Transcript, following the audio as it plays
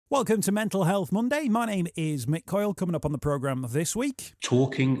Welcome to Mental Health Monday. My name is Mick Coyle. Coming up on the programme this week,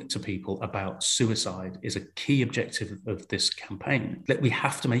 talking to people about suicide is a key objective of this campaign. That we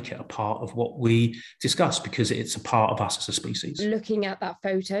have to make it a part of what we discuss because it's a part of us as a species. Looking at that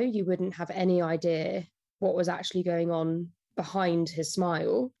photo, you wouldn't have any idea what was actually going on behind his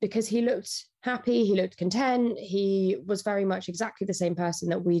smile, because he looked happy, he looked content, he was very much exactly the same person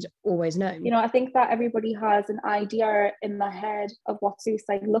that we'd always known. I think that everybody has an idea in their head of what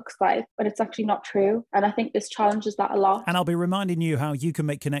suicide looks like, but it's actually not true. And I think this challenges that a lot. And I'll be reminding you how you can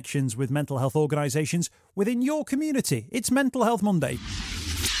make connections with mental health organisations within your community. It's Mental Health Monday.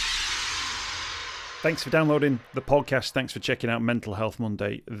 Thanks for downloading the podcast. Thanks for checking out Mental Health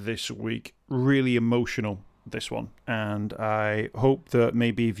Monday this week. Really emotional, this one, and I hope that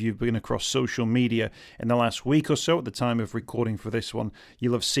maybe if you've been across social media in the last week or so at the time of recording for this one,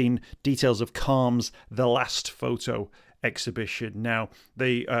 you'll have seen details of Calm's The Last Photo exhibition. Now,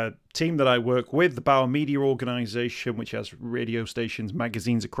 the team that I work with, the Bauer Media organisation, which has radio stations,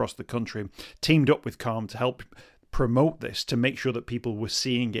 magazines across the country, teamed up with Calm to help promote this, to make sure that people were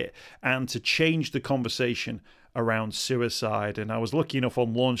seeing it and to change the conversation around suicide. And I was lucky enough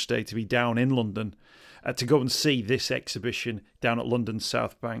on launch day to be down in London to go and see this exhibition down at London's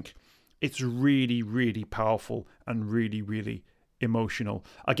South Bank. It's really, really powerful and really, really emotional.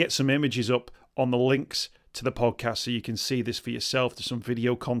 I'll get some images up on the links to the podcast so you can see this for yourself. There's some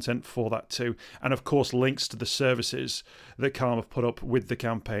video content for that too. And of course, links to the services that Calm have put up with the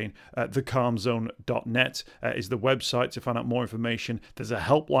campaign. Thecalmzone.net is the website to find out more information. There's a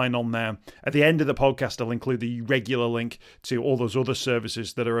helpline on there. At the end of the podcast, I'll include the regular link to all those other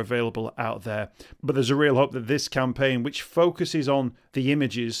services that are available out there. But there's a real hope that this campaign, which focuses on the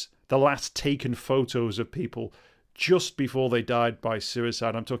images, the last taken photos of people just before they died by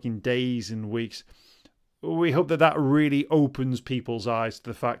suicide, I'm talking days and weeks, we hope that that really opens people's eyes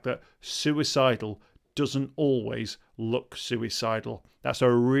to the fact that suicidal doesn't always look suicidal. That's a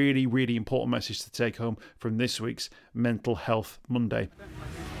really, really important message to take home from this week's Mental Health Monday.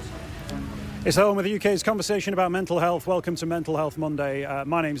 It's home with the UK's conversation about mental health. Welcome to Mental Health Monday.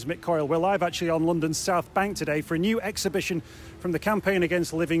 My name's Mick Coyle. We're live actually on London's South Bank today for a new exhibition from the Campaign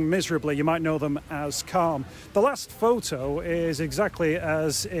Against Living Miserably. You might know them as Calm. The last photo is exactly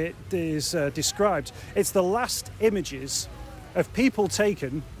as it is described. It's the last images of people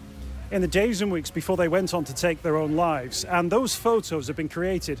taken in the days and weeks before they went on to take their own lives. And those photos have been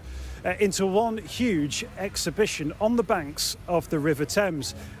created into one huge exhibition on the banks of the River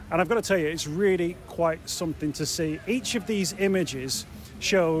Thames. And I've got to tell you, it's really quite something to see. Each of these images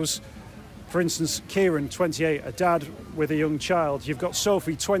shows, for instance, Kieran, 28, a dad with a young child. You've got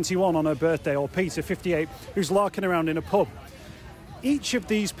Sophie, 21, on her birthday, or Peter, 58, who's larking around in a pub. Each of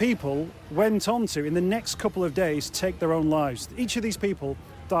these people went on to, in the next couple of days, take their own lives. Each of these people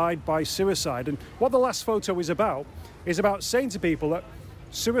died by suicide. And what the last photo is about saying to people that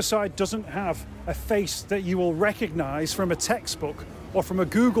suicide doesn't have a face that you will recognise from a textbook or from a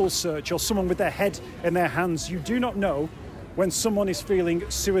Google search or someone with their head in their hands. You do not know when someone is feeling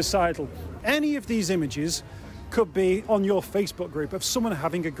suicidal. Any of these images could be on your Facebook group of someone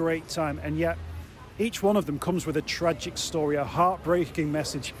having a great time, and yet each one of them comes with a tragic story, a heartbreaking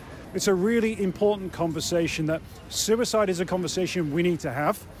message. It's a really important conversation that suicide is a conversation we need to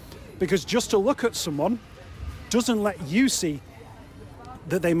have, because just to look at someone doesn't let you see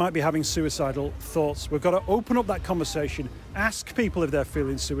that they might be having suicidal thoughts. We've got to open up that conversation, ask people if they're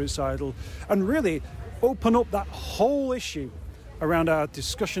feeling suicidal, and really open up that whole issue around our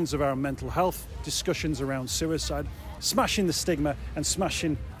discussions of our mental health, discussions around suicide, smashing the stigma and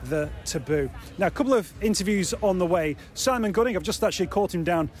smashing the taboo. Now, a couple of interviews on the way. Simon Gunning, I've just actually caught him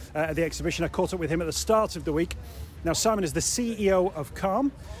down at the exhibition. I caught up with him at the start of the week. Now, Simon is the CEO of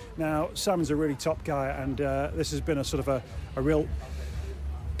Calm. Now, Simon's a really top guy, and this has been a sort of a real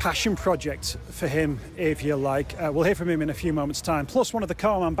passion project for him, if you like. We'll hear from him in a few moments' time. Plus, one of the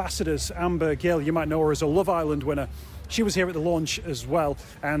Calm ambassadors, Gill, you might know her as a Love Island winner. She was here at the launch as well,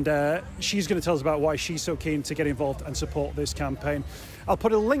 and she's going to tell us about why she's so keen to get involved and support this campaign. I'll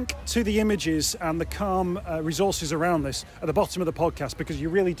put a link to the images and the Calm resources around this at the bottom of the podcast, because you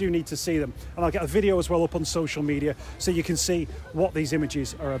really do need to see them. And I'll get a video as well up on social media so you can see what these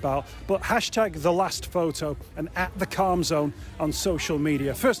images are about. But hashtag the last photo and at the Calm Zone on social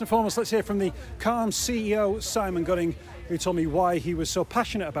media. First and foremost, let's hear from the Calm CEO, Simon Gunning, who told me why he was so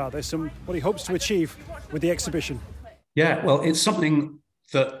passionate about this and what he hopes to achieve with the exhibition. Yeah, well, it's something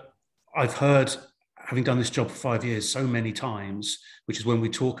that I've heard, having done this job for 5 years, so many times, which is when we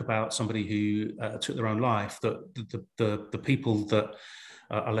talk about somebody who took their own life, that the people that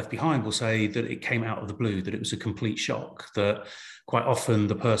are left behind will say that it came out of the blue, that it was a complete shock, that quite often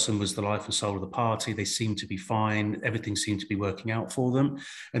the person was the life and soul of the party. They seemed to be fine. Everything seemed to be working out for them.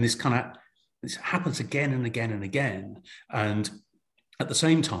 And this happens again and again and again. And at the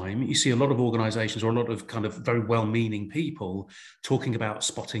same time, you see a lot of organizations or a lot of kind of very well-meaning people talking about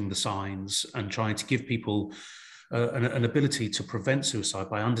spotting the signs and trying to give people an ability to prevent suicide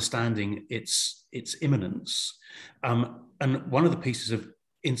by understanding its imminence. And one of the pieces of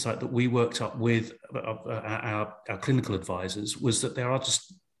insight that we worked up with our clinical advisors was that there are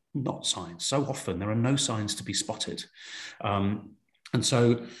just not signs. So often there are no signs to be spotted. And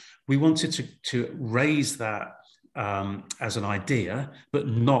so we wanted to raise that as an idea, but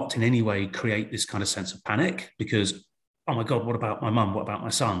not in any way create this kind of sense of panic, because, oh my God, what about my mum? What about my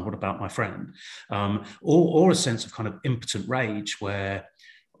son? What about my friend? Or a sense of kind of impotent rage where,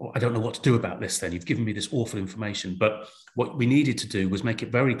 I don't know what to do about this then. You've given me this awful information. But what we needed to do was make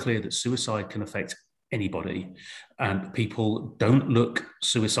it very clear that suicide can affect anybody. And people don't look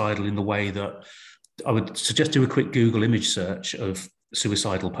suicidal in the way that I would suggest. Do a quick Google image search of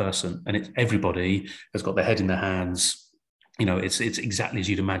suicidal person, and everybody has got their head in their hands. It's exactly as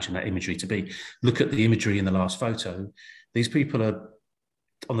you'd imagine that imagery to be. Look at the imagery in the last photo. These people are,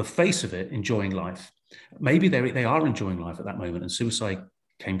 on the face of it, enjoying life. Maybe they are enjoying life at that moment, and suicide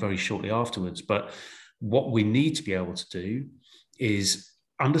came very shortly afterwards. But what we need to be able to do is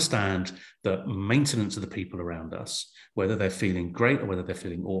understand that maintenance of the people around us, whether they're feeling great or whether they're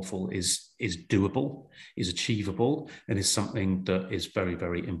feeling awful, is doable, is achievable, and is something that is very,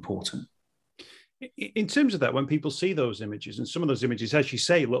 very important. In terms of that, when people see those images, and some of those images, as you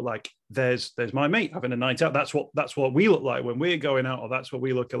say, look like there's my mate having a night out. That's what we look like when we're going out, or that's what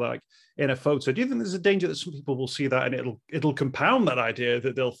we look like in a photo. Do you think there's a danger that some people will see that and it'll compound that idea,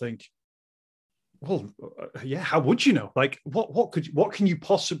 that they'll think, well, yeah, how would you know? Like, what can you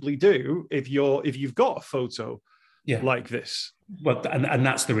possibly do if you've got a photo like this? Well, and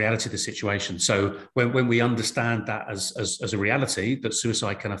that's the reality of the situation. So when we understand that as a reality, that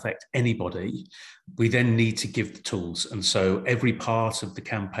suicide can affect anybody, we then need to give the tools. And so every part of the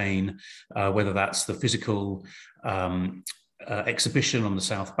campaign, whether that's the physical exhibition on the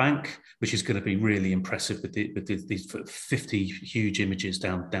South Bank, which is going to be really impressive with these 50 huge images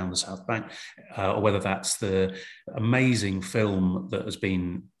down the South Bank, or whether that's the amazing film that has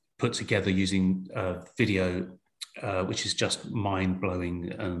been put together using video, which is just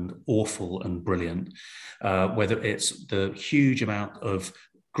mind-blowing and awful and brilliant, whether it's the huge amount of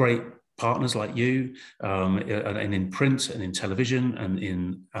great partners like you, and in print and in television and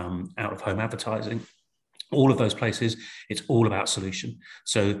in out-of-home advertising. All of those places, it's all about solution.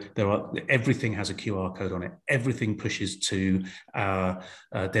 So everything has a QR code on it. Everything pushes to our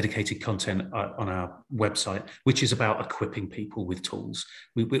dedicated content on our website, which is about equipping people with tools.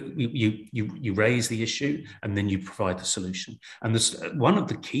 You raise the issue and then you provide the solution. And this, one of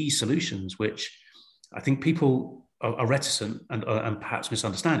the key solutions, which I think people are reticent and perhaps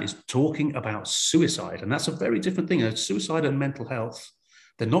misunderstand, is talking about suicide. And that's a very different thing. Suicide and mental health,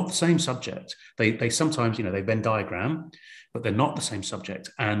 they're not the same subject. They sometimes, they Venn diagram, but they're not the same subject.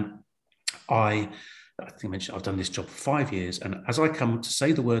 And I think I mentioned I've done this job for 5 years. And as I come to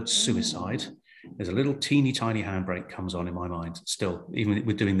say the word suicide, there's a little teeny tiny handbrake comes on in my mind still, even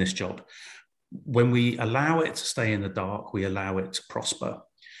with doing this job. When we allow it to stay in the dark, we allow it to prosper.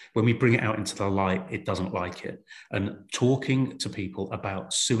 When we bring it out into the light, it doesn't like it. And talking to people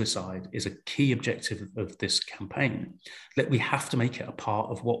about suicide is a key objective of this campaign. We have to make it a part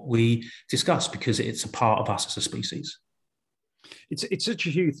of what we discuss, because it's a part of us as a species. It's such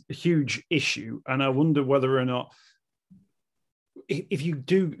a huge issue. And I wonder whether or not, if you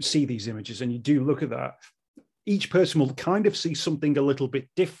do see these images and you do look at that, each person will kind of see something a little bit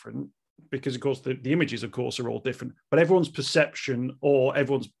different, because, of course, the images, of course, are all different, but everyone's perception or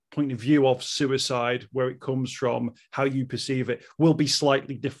everyone's point of view of suicide, where it comes from, how you perceive it, will be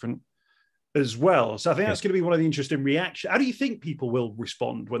slightly different as well. So I think that's going to be one of the interesting reactions. How do you think people will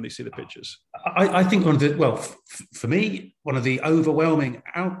respond when they see the pictures? I think for me, one of the overwhelming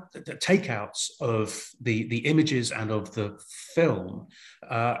takeouts of the images and of the film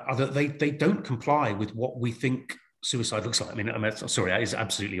are that they don't comply with what we think suicide looks like. I mean, sorry, that is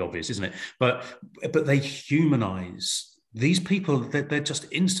absolutely obvious, isn't it? But they humanize these people. They're just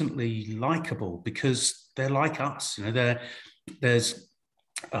instantly likable because they're like us. There's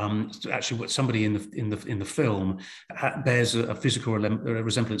actually what somebody in the film bears a physical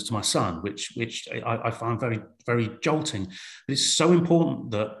resemblance to my son, which I find very, very jolting. But it's so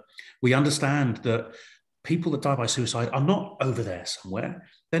important that we understand that people that die by suicide are not over there somewhere.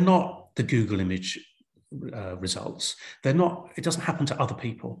 They're not the Google image results. They're not, it doesn't happen to other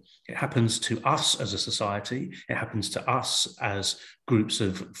people. It happens to us as a society. It happens to us as groups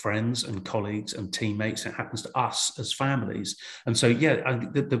of friends and colleagues and teammates. It happens to us as families. And so, yeah,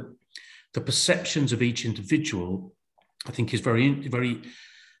 the perceptions of each individual, I think, is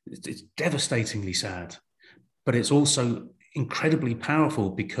it's devastatingly sad, but it's also incredibly powerful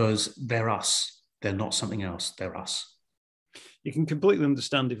because they're us. They're not something else. They're us. You can completely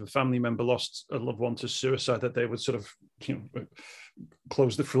understand if a family member lost a loved one to suicide, that they would sort of,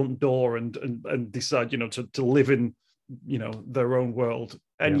 close the front door and decide, to live in, their own world.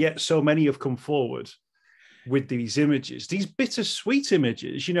 And yet so many have come forward with these images, these bittersweet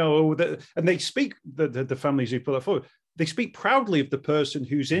images, and they speak, the families who put that forward, they speak proudly of the person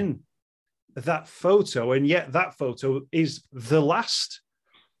who's in that photo, and yet that photo is the last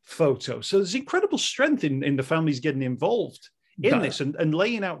photo. So there's incredible strength in the families getting involved in this and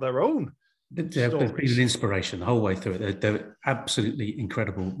laying out their own There's been an inspiration the whole way through it. They're absolutely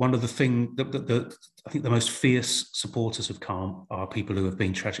incredible. One of the things that I think the most fierce supporters of Calm are people who have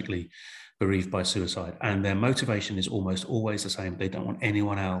been tragically bereaved by suicide, and their motivation is almost always the same. They don't want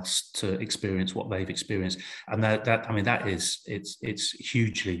anyone else to experience what they've experienced, and it's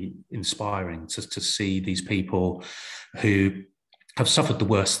hugely inspiring to see these people who have suffered the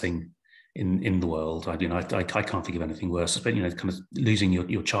worst thing in the world. I can't think of anything worse. But kind of losing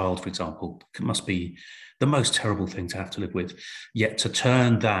your child, for example, must be the most terrible thing to have to live with. Yet to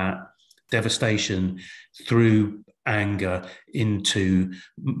turn that devastation through anger into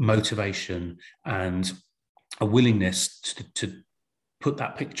motivation and a willingness to put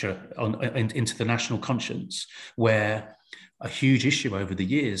that picture into the national conscience, where a huge issue over the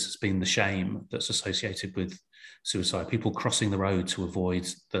years has been the shame that's associated with suicide, people crossing the road to avoid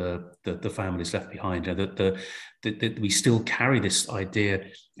the families left behind. That we still carry this idea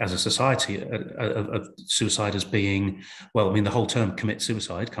as a society of suicide as being, the whole term commit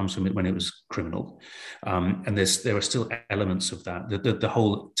suicide comes from it when it was criminal. And there are still elements of that, the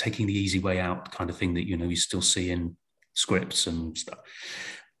whole taking the easy way out kind of thing that, you still see in scripts and stuff.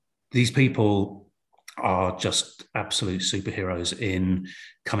 These people are just absolute superheroes in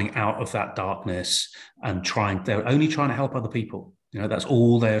coming out of that darkness and they're only trying to help other people. That's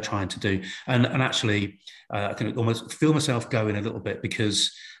all they're trying to do. And actually, I can almost feel myself going a little bit,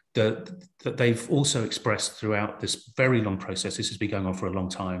 because that they've also expressed throughout this very long process, this has been going on for a long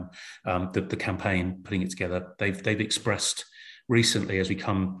time, the campaign, putting it together, they've expressed recently, as we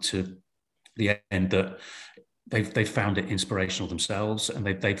come to the end, that they've found it inspirational themselves, and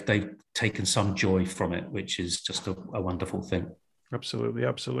they've taken some joy from it, which is just a wonderful thing. Absolutely.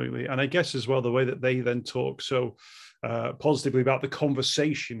 And I guess as well, the way that they then talk so positively about the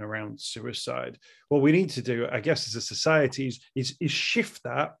conversation around suicide, what we need to do, I guess, as a society is shift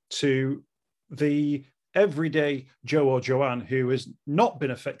that to the everyday Joe or Joanne who has not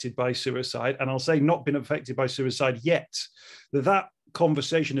been affected by suicide, and I'll say not been affected by suicide yet, that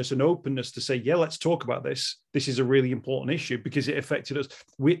conversation is an openness to say, yeah, let's talk about this. This is a really important issue because it affected us.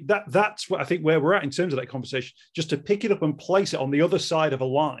 That's what I think where we're at in terms of that conversation, just to pick it up and place it on the other side of a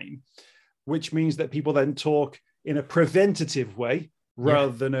line, which means that people then talk in a preventative way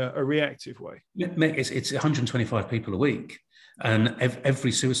rather than a reactive way. It's 125 people a week, and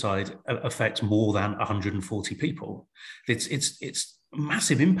every suicide affects more than 140 people. It's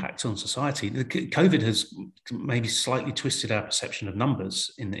massive impact on society. COVID has maybe slightly twisted our perception of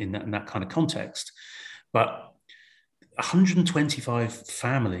numbers in that kind of context, but 125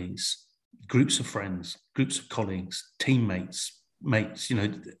 families, groups of friends, groups of colleagues, teammates, mates,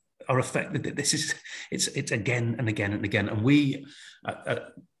 are affected. It's again and again and again. And we at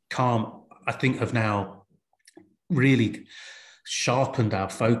Calm, I think, have now really sharpened our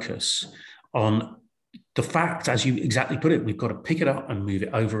focus on the fact, as you exactly put it, we've got to pick it up and move it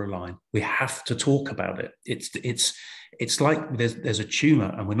over a line. We have to talk about it. It's like there's a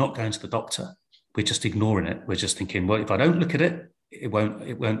tumor and we're not going to the doctor. We're just ignoring it. We're just thinking, well, if I don't look at it, it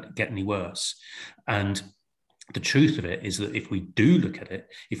won't get any worse. And the truth of it is that if we do look at it,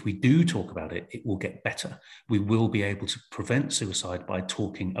 if we do talk about it, it will get better. We will be able to prevent suicide by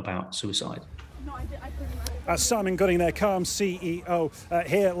talking about suicide. Simon Gunning there, Calm CEO,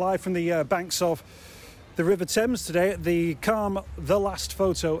 here live from the banks of the River Thames today at the Calm The Last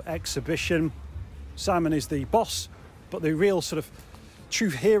Photo exhibition. Simon is the boss, but the real sort of true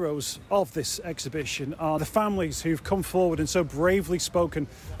heroes of this exhibition are the families who've come forward and so bravely spoken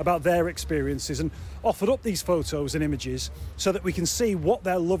about their experiences and offered up these photos and images so that we can see what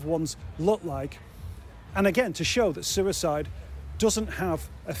their loved ones look like. And again, to show that suicide doesn't have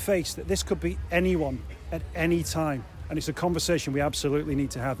a face, that this could be anyone at any time. and it's a conversation we absolutely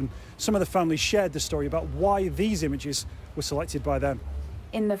need to have. And some of the families shared the story about why these images were selected by them.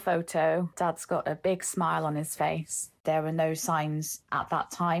 In the photo, Dad's got a big smile on his face. There were no signs at that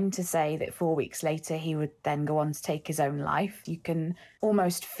time to say that 4 weeks later he would then go on to take his own life. You can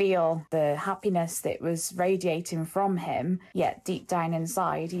almost feel the happiness that was radiating from him, yet deep down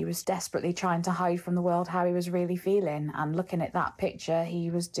inside he was desperately trying to hide from the world how he was really feeling. And looking at that picture,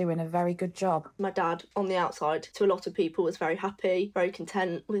 he was doing a very good job. My dad, on the outside, to a lot of people, was very happy, very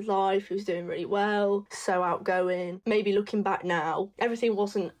content with life. He was doing really well, so outgoing. Maybe looking back now, everything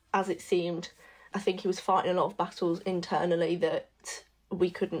wasn't as it seemed. I think he was fighting a lot of battles internally that we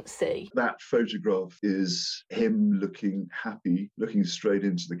couldn't see. That photograph is him looking happy, looking straight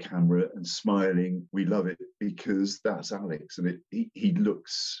into the camera and smiling. We love it because that's Alex, and he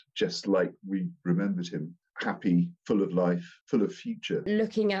looks just like we remembered him. Happy, full of life, full of future.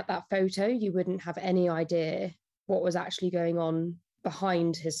 Looking at that photo, you wouldn't have any idea what was actually going on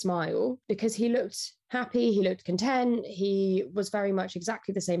behind his smile, because he looked happy, he looked content, he was very much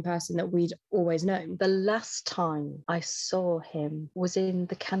exactly the same person that we'd always known. The last time I saw him was in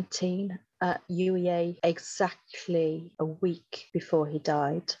the canteen at UEA exactly a week before he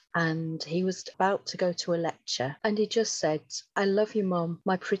died, and he was about to go to a lecture and he just said, "I love you, Mum,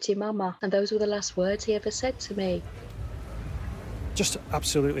 my pretty mama," and those were the last words he ever said to me. Just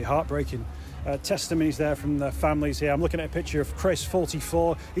absolutely heartbreaking. Testimonies there from the families here. I'm looking at a picture of Chris,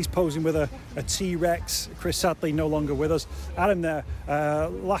 44. He's posing with a T-Rex. Chris sadly no longer with us. Adam there,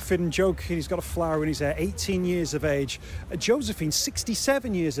 laughing and joking. He's got a flower in his hair, 18 years of age. Josephine,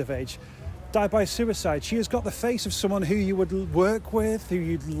 67 years of age, died by suicide. She has got the face of someone who you would work with, who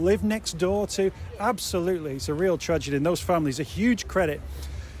you'd live next door to. Absolutely, it's a real tragedy. And those families, a huge credit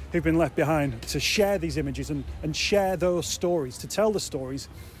who've been left behind to share these images and share those stories, to tell the stories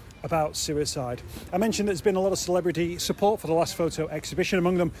about suicide. I mentioned there's been a lot of celebrity support for the last photo exhibition,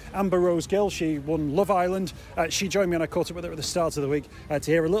 among them Amber Rose Gill. She won Love Island. She joined me and I caught up with her at the start of the week to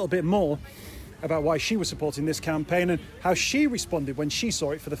hear a little bit more about why she was supporting this campaign and how she responded when she saw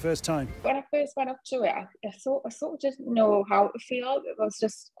it for the first time. When I first went up to it, I sort of didn't know how to feel.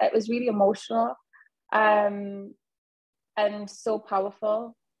 It was really emotional, and so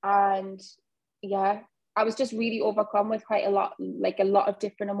powerful. And yeah, I was just really overcome with quite a lot of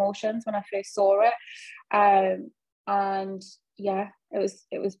different emotions when I first saw it. And yeah,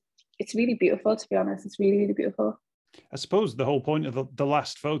 it's really beautiful, to be honest. It's really, really beautiful. I suppose the whole point of the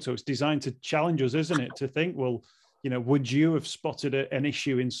last photo is designed to challenge us, isn't it? To think, well, would you have spotted an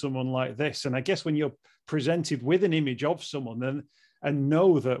issue in someone like this? And I guess when you're presented with an image of someone then and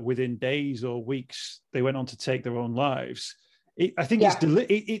know that within days or weeks they went on to take their own lives, I think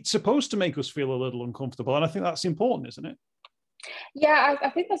it's supposed to make us feel a little uncomfortable. And I think that's important, isn't it? Yeah, I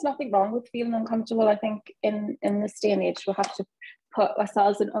think there's nothing wrong with feeling uncomfortable. I think in this day and age, we have to put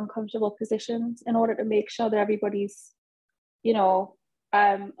ourselves in uncomfortable positions in order to make sure that everybody's,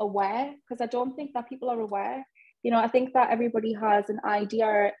 aware, because I don't think that people are aware. I think that everybody has an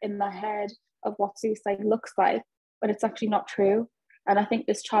idea in their head of what suicide looks like, but it's actually not true. And I think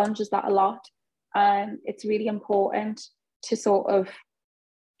this challenges that a lot. And it's really important to sort of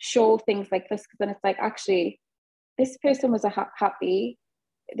show things like this, because then it's like, actually, this person was happy.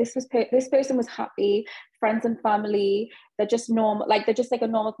 This person was happy. Friends and family, they're just normal. They're just like a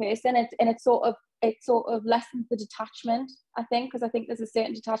normal person. And it sort of lessens the detachment, I think, because I think there's a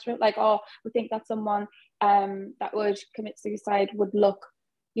certain detachment. We think that someone that would commit suicide would look,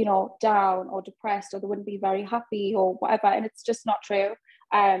 down or depressed, or they wouldn't be very happy or whatever. And it's just not true.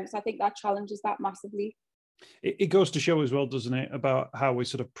 So I think that challenges that massively. It goes to show as well, doesn't it, about how we're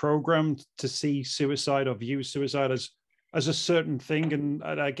sort of programmed to see suicide or view suicide as a certain thing. And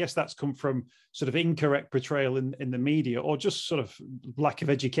I guess that's come from sort of incorrect portrayal in the media, or just sort of lack of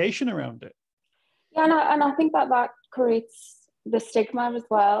education around it. Yeah, and I think that creates the stigma as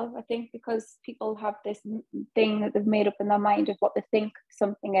well. I think because people have this thing that they've made up in their mind of what they think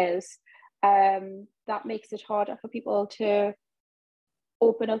something is, that makes it harder for people to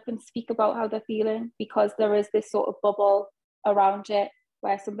open up and speak about how they're feeling, because there is this sort of bubble around it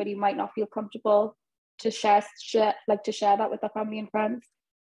where somebody might not feel comfortable to share that with their family and friends.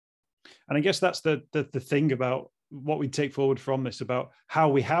 And I guess that's the thing about what we take forward from this, about how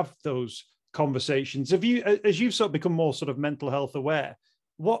we have those conversations. As you've sort of become more sort of mental health aware,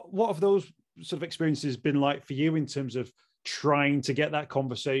 what have those sort of experiences been like for you in terms of trying to get that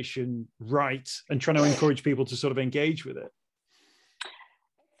conversation right and trying to encourage people to sort of engage with it?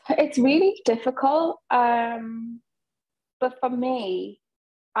 It's really difficult, but for me,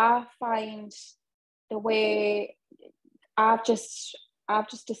 I find the way I've I've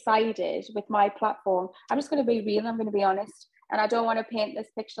just decided with my platform, I'm just going to be real, I'm going to be honest. And I don't want to paint this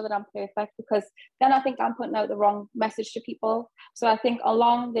picture that I'm perfect, because then I think I'm putting out the wrong message to people. So I think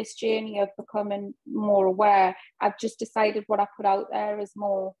along this journey of becoming more aware, I've just decided what I put out there is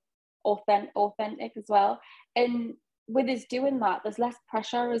more authentic as well. And with us doing that, there's less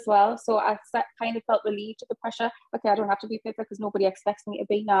pressure as well. So I kind of felt relieved of the pressure. Okay, I don't have to be perfect because nobody expects me to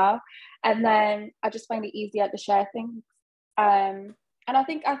be now. And then I just find it easier to share things. And I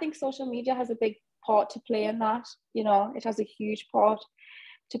think social media has a big part to play in that. You know, it has a huge part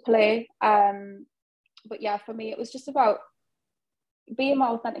to play. But yeah, for me, it was just about being my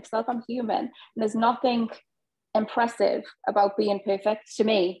authentic self. I'm human, and there's nothing impressive about being perfect to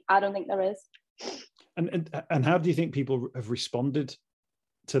me. I don't think there is. And how do you think people have responded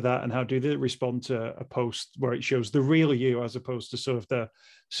to that, and how do they respond to a post where it shows the real you as opposed to sort of the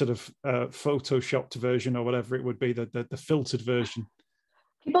photoshopped version, or whatever it would be, the filtered version?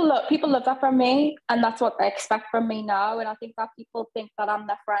 People love that from me, and that's what they expect from me now. And I think that people think that I'm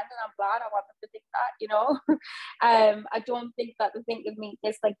their friend, and I'm glad. I want them to think that, you know. I don't think that they think of me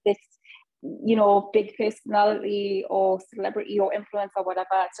as like this, you know, big personality or celebrity or influencer or whatever.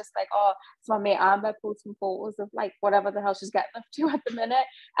 It's just like, oh, it's my mate Amber posting photos of like whatever the hell she's getting up to at the minute,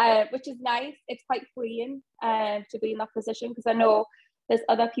 which is nice. It's quite freeing to be in that position, because I know there's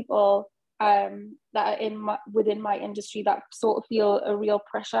other people that are within my industry that sort of feel a real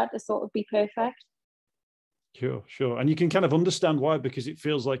pressure to sort of be perfect. Sure. And you can kind of understand why, because it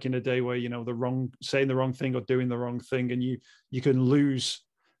feels like in a day where, you know, saying the wrong thing or doing the wrong thing, and you can lose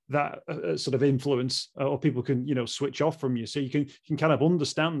that sort of influence, or people can, you know, switch off from you. So you can kind of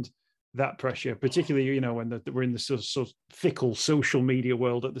understand that pressure, particularly, you know, when we're in this sort of fickle social media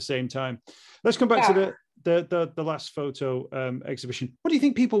world at the same time. Let's come back to the last photo exhibition. What do you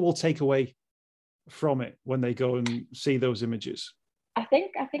think people will take away from it when they go and see those images? I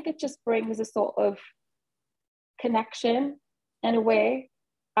think it just brings a sort of connection in a way.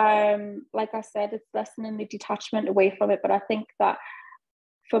 Like I said, it's lessening the detachment away from it. But I think that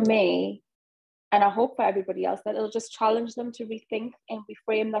for me, and I hope for everybody else, that it'll just challenge them to rethink and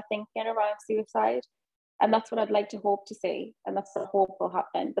reframe their thinking around suicide. And that's what I'd like to hope to see. And that's what I hope will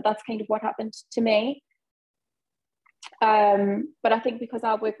happen. But that's kind of what happened to me. But I think because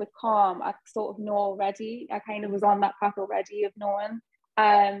I work with Calm, I sort of know already. I kind of was on that path already of knowing.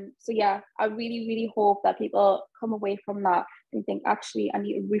 So yeah, I really, really hope that people come away from that and think, actually, I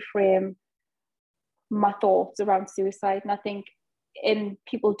need to reframe my thoughts around suicide. And I think in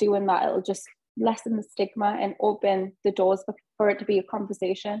people doing that, it'll just lessen the stigma and open the doors for it to be a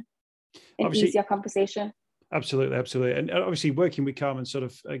conversation, an easier conversation. Absolutely. And obviously working with Carmen, sort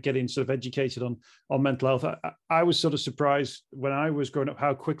of getting sort of educated on mental health, I was sort of surprised when I was growing up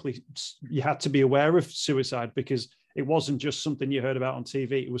how quickly you had to be aware of suicide, because it wasn't just something you heard about on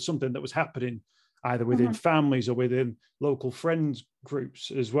TV. It was something that was happening either within families or within local friends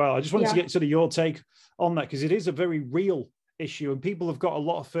groups as well. I just wanted to get sort of your take on that, because it is a very real issue and people have got a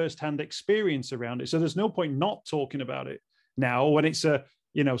lot of first-hand experience around it. So there's no point not talking about it now when it's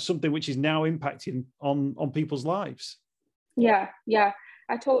something which is now impacting on people's lives. Yeah,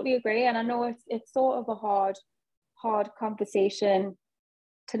 I totally agree. And I know it's sort of a hard conversation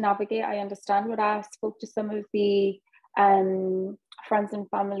to navigate. I understand. What I spoke to some of the friends and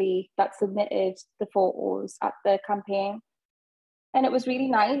family that submitted the photos at the campaign, and it was really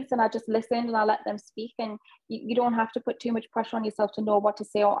nice, and I just listened and I let them speak. And you don't have to put too much pressure on yourself to know what to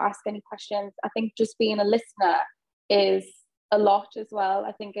say or ask any questions. I think just being a listener is a lot as well.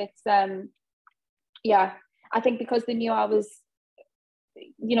 I think it's I think because they knew I was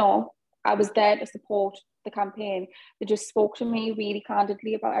there to support the campaign, they just spoke to me really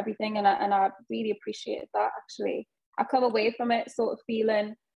candidly about everything, and I really appreciated that. Actually, I come away from it sort of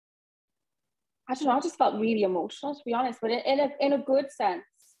feeling, I don't know, I just felt really emotional, to be honest, but in a good sense,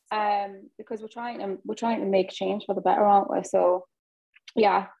 because we're trying to make change for the better, aren't we? So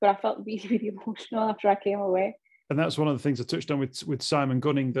yeah, but I felt really, really emotional after I came away. And that's one of the things I touched on with Simon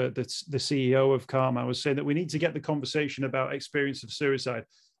Gunning, the CEO of Calm. I was saying that we need to get the conversation about experience of suicide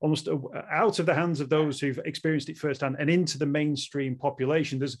almost out of the hands of those who've experienced it firsthand and into the mainstream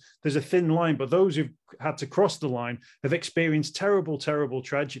population. There's a thin line, but those who've had to cross the line have experienced terrible, terrible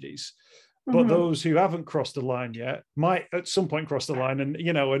tragedies. But those who haven't crossed the line yet might at some point cross the line,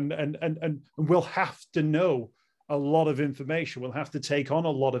 and will have to know a lot of information. We'll have to take on a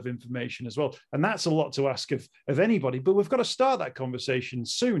lot of information as well. And that's a lot to ask of anybody, but we've got to start that conversation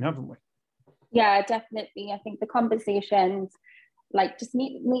soon, haven't we? Yeah, definitely. I think the conversations just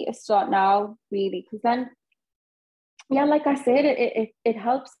need to start now, really, because then, yeah, like I said, it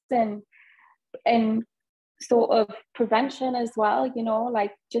helps in sort of prevention as well, you know,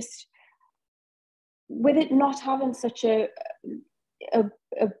 like just with it not having such a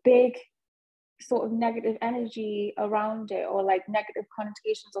big sort of negative energy around it, or like negative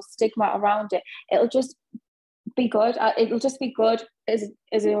connotations or stigma around it, it'll just be good. It'll just be good as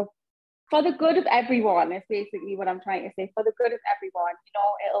a for the good of everyone, is basically what I'm trying to say. For the good of everyone, you know,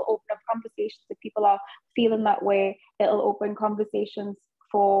 it'll open up conversations if people are feeling that way. It'll open conversations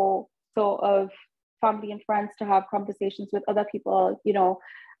for sort of family and friends to have conversations with other people, you know.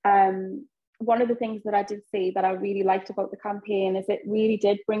 One of the things that I did see that I really liked about the campaign is it really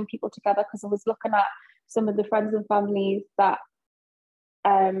did bring people together, because I was looking at some of the friends and families that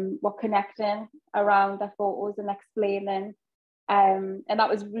were connecting around their photos and explaining. And that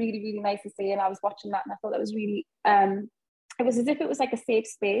was really, really nice to see. And I was watching that and I thought that was really, it was as if it was like a safe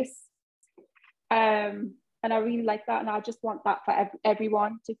space. And I really like that. And I just want that for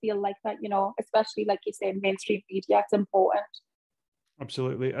everyone to feel like that, you know, especially like you say, in mainstream media, it's important.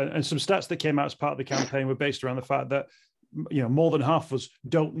 Absolutely. And some stats that came out as part of the campaign were based around the fact that, you know, more than half of us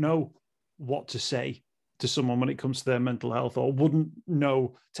don't know what to say to someone when it comes to their mental health, or wouldn't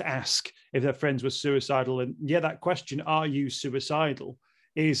know to ask if their friends were suicidal. And yeah, that question, are you suicidal,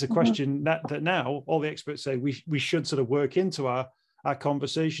 is a question that now all the experts say we should sort of work into our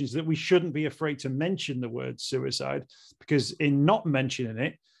conversations, that we shouldn't be afraid to mention the word suicide, because in not mentioning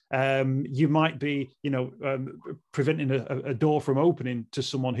it, you might be, you know, preventing a door from opening to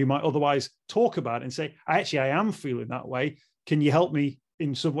someone who might otherwise talk about it and say, I am feeling that way. Can you help me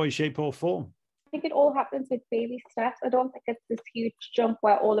in some way, shape or form? I think it all happens with baby steps. I don't think it's this huge jump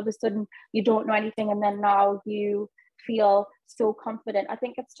where all of a sudden you don't know anything and then now you feel so confident. I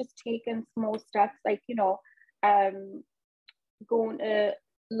think it's just taking small steps, like, you know, going to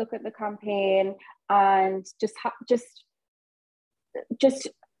look at the campaign and just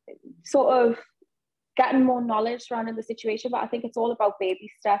sort of getting more knowledge surrounding the situation. But I think it's all about baby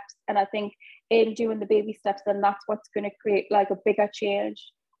steps, and I think in doing the baby steps, then that's what's going to create like a bigger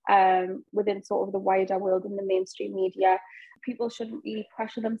change within sort of the wider world in the mainstream media. People shouldn't be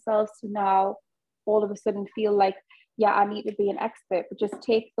pressure themselves to now all of a sudden feel like, yeah, I need to be an expert, but just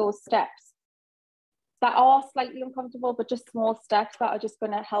take those steps that are slightly uncomfortable, but just small steps that are just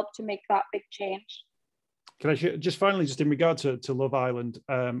going to help to make that big change. Can I just finally, just in regard to Love Island,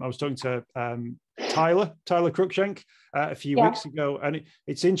 I was talking to Tyler Cruikshank a few weeks ago, and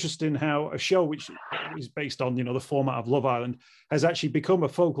it's interesting how a show which is based on, you know, the format of Love Island has actually become a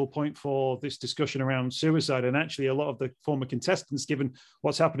focal point for this discussion around suicide. And actually, a lot of the former contestants, given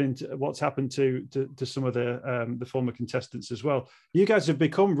what's happened to some of the former contestants as well, you guys have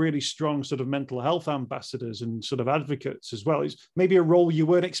become really strong sort of mental health ambassadors and sort of advocates as well. It's maybe a role you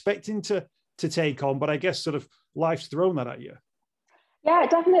weren't expecting to take on, but I guess sort of life's thrown that at you. Yeah, it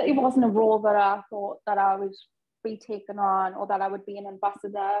definitely wasn't a role that I thought that I would be taken on, or that I would be an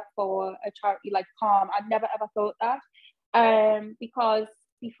ambassador for a charity like Calm. I'd never ever thought that, because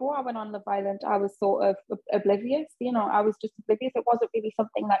before I went on Love Island, I was sort of oblivious. You know, I was just oblivious. It wasn't really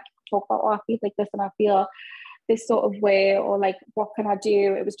something that you could talk about, oh, I feel like this and I feel this sort of way, or like, what can I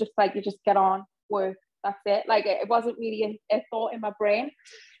do? It was just like, you just get on, work, that's it. Like, it wasn't really a thought in my brain.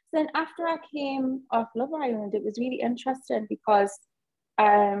 Then after I came off Love Island, it was really interesting, because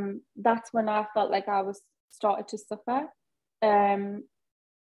that's when I felt like I was started to suffer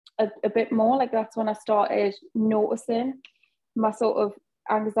a bit more. Like, that's when I started noticing my sort of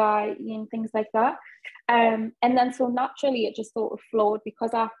anxiety and things like that. And then so naturally it just sort of flowed,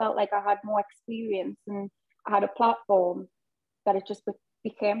 because I felt like I had more experience and I had a platform, that it just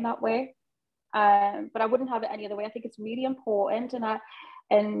became that way. But I wouldn't have it any other way. I think it's really important.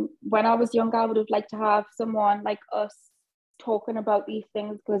 And when I was younger, I would have liked to have someone like us talking about these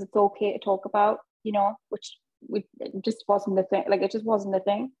things, because it's okay to talk about, you know, which it just wasn't the thing. Like, it just wasn't the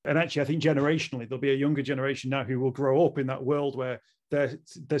thing. And actually, I think generationally, there'll be a younger generation now who will grow up in that world where they're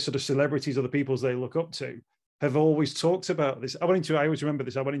sort of celebrities or the people they look up to have always talked about this. I always remember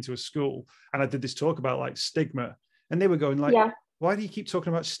this. I went into a school and I did this talk about like stigma, and they were going like, why do you keep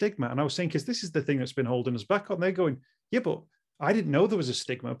talking about stigma? And I was saying, because this is the thing that's been holding us back. And they're going, yeah, but I didn't know there was a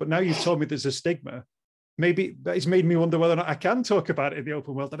stigma, but now you've told me there's a stigma. Maybe it's made me wonder whether or not I can talk about it in the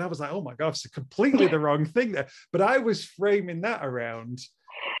open world. And I was like, oh my God, it's completely the wrong thing there. But I was framing that around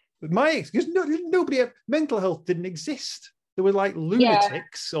because nobody, mental health didn't exist. There were like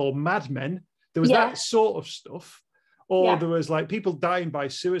lunatics or madmen. There was that sort of stuff. Or there was like people dying by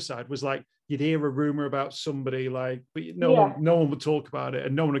suicide was like, you'd hear a rumor about somebody, like, but no one would talk about it,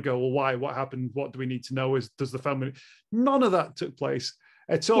 and no one would go, well, why? What happened? What do we need to know? Does the family? None of that took place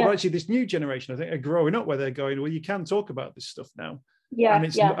at all. Actually, this new generation, I think, are growing up where they're going, well, you can talk about this stuff now. And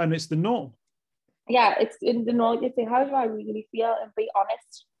it's the norm. yeah, it's in the know, you say, how do I really feel, and be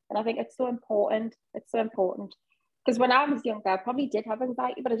honest. And I think it's so important. It's so important. Because when I was younger, I probably did have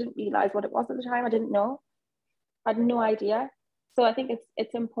anxiety, but I didn't realize what it was at the time. I didn't know. I had no idea. So I think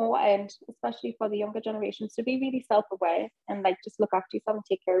it's important, especially for the younger generations, to be really self-aware and like just look after yourself and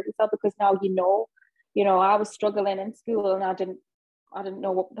take care of yourself, because now I was struggling in school and I didn't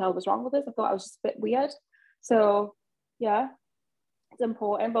know what the hell was wrong with this. I thought I was just a bit weird. So yeah, it's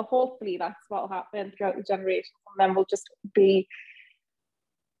important, but hopefully that's what will happen throughout the generations, and then we'll just be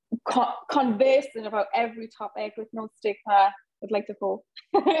conversing about every topic with no stigma. I'd like to hope.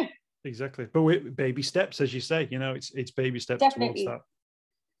 Exactly, but with baby steps, as you say, it's baby steps Definitely. towards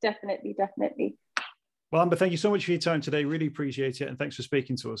that. Definitely. Well, Amber, thank you so much for your time today. Really appreciate it, and thanks for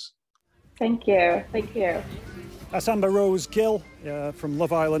speaking to us. Thank you. That's Amber Rose Gill from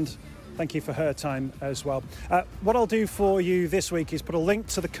Love Island. Thank you for her time as well. What I'll do for you this week is put a link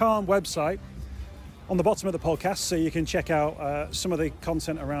to the Calm website on the bottom of the podcast, so you can check out some of the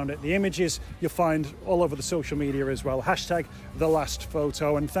content around it. The images you'll find all over the social media as well.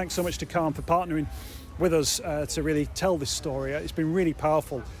 #TheLastPhoto. And thanks so much to Calm for partnering with us to really tell this story. It's been really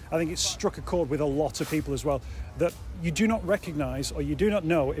powerful. I think it's struck a chord with a lot of people as well, that you do not recognise or you do not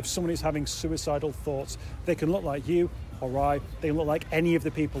know if someone is having suicidal thoughts. They can look like you or I. They can look like any of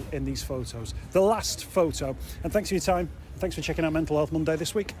the people in these photos. The Last Photo. And thanks for your time. Thanks for checking out Mental Health Monday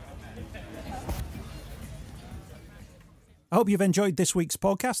this week. I hope you've enjoyed this week's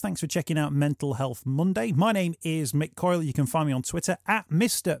podcast. Thanks for checking out Mental Health Monday. My name is Mick Coyle. You can find me on Twitter at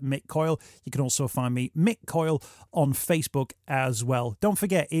Mr. Mick Coyle. You can also find me, Mick Coyle, on Facebook as well. Don't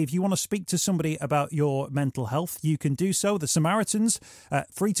forget, if you want to speak to somebody about your mental health, you can do so. The Samaritans,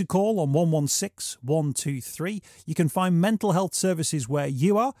 free to call on 116 123. You can find mental health services where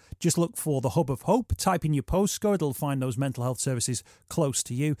you are. Just look for the Hub of Hope. Type in your postcode. It'll find those mental health services close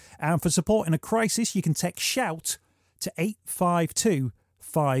to you. And for support in a crisis, you can text SHOUT to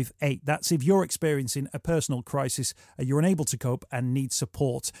 85258. That's if you're experiencing a personal crisis, you're unable to cope and need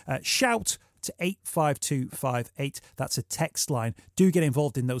support. Shout to 85258. That's a text line. Do get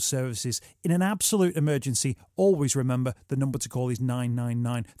involved in those services. In an absolute emergency, always remember the number to call is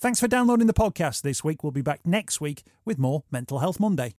 999. Thanks for downloading the podcast this week. We'll be back next week with more Mental Health Monday.